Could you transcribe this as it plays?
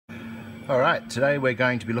Alright, today we're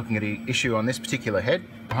going to be looking at an issue on this particular head.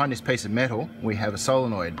 Behind this piece of metal we have a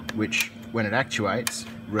solenoid which, when it actuates,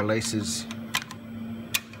 releases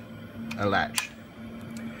a latch.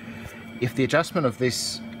 If the adjustment of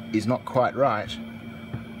this is not quite right,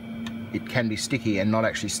 it can be sticky and not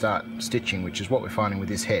actually start stitching, which is what we're finding with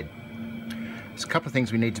this head. There's a couple of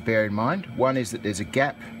things we need to bear in mind. One is that there's a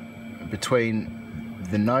gap between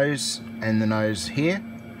the nose and the nose here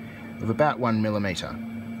of about 1 millimeter.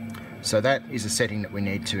 So that is a setting that we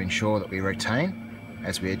need to ensure that we retain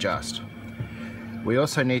as we adjust. We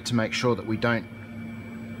also need to make sure that we don't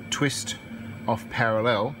twist off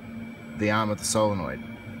parallel the arm of the solenoid.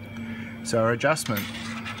 So our adjustment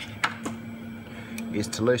is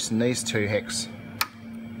to loosen these two hex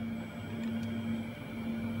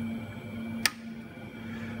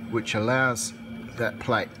which allows that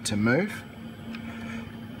plate to move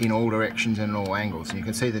in all directions and in all angles. And you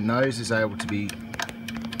can see the nose is able to be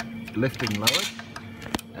lifted and lowered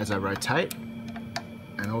as I rotate,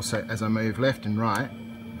 and also as I move left and right,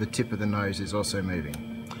 the tip of the nose is also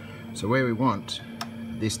moving. So where we want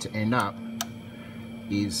this to end up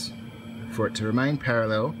is for it to remain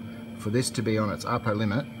parallel, for this to be on its upper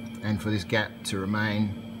limit, and for this gap to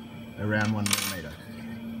remain around 1 millimeter,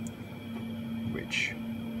 which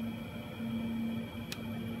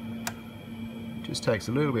just takes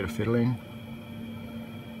a little bit of fiddling.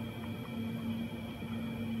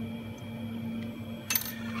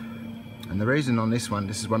 And the reason on this one,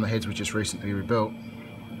 this is one of the heads we just recently rebuilt,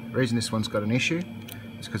 the reason this one's got an issue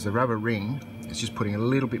is because the rubber ring is just putting a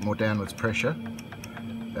little bit more downwards pressure.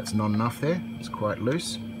 That's not enough there, it's quite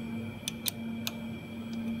loose.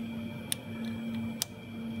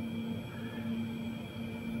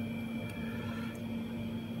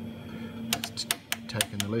 That's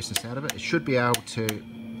taken the looseness out of it. It should be able to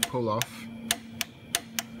pull off,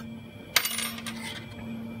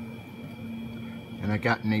 and our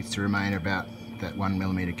gut needs to remain about that 1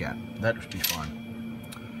 millimeter gap. That should be fine.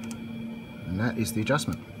 And that is the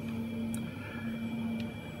adjustment.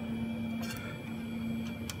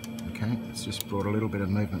 Okay, it's just brought a little bit of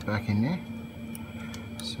movement back in there,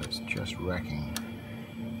 so it's just racking.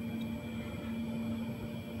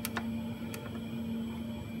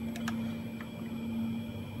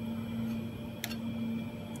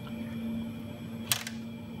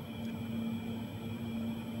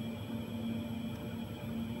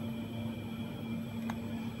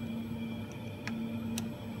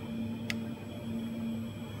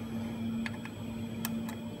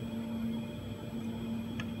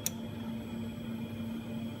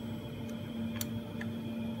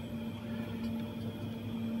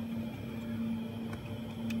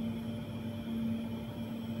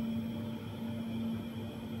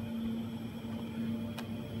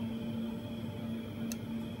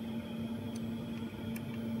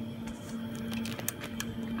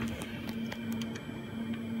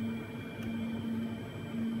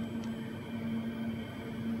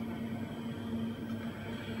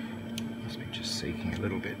 Just seeking a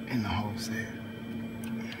little bit in the holes there.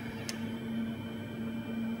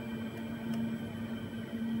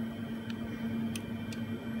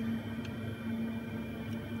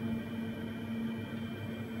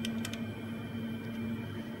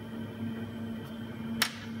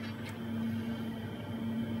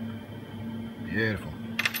 Beautiful.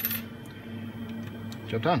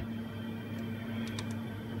 Job done.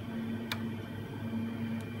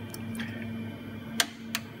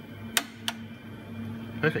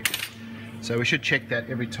 Perfect. So we should check that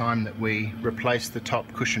every time that we replace the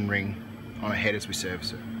top cushion ring on a head as we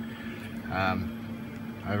service it.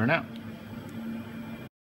 Over and out.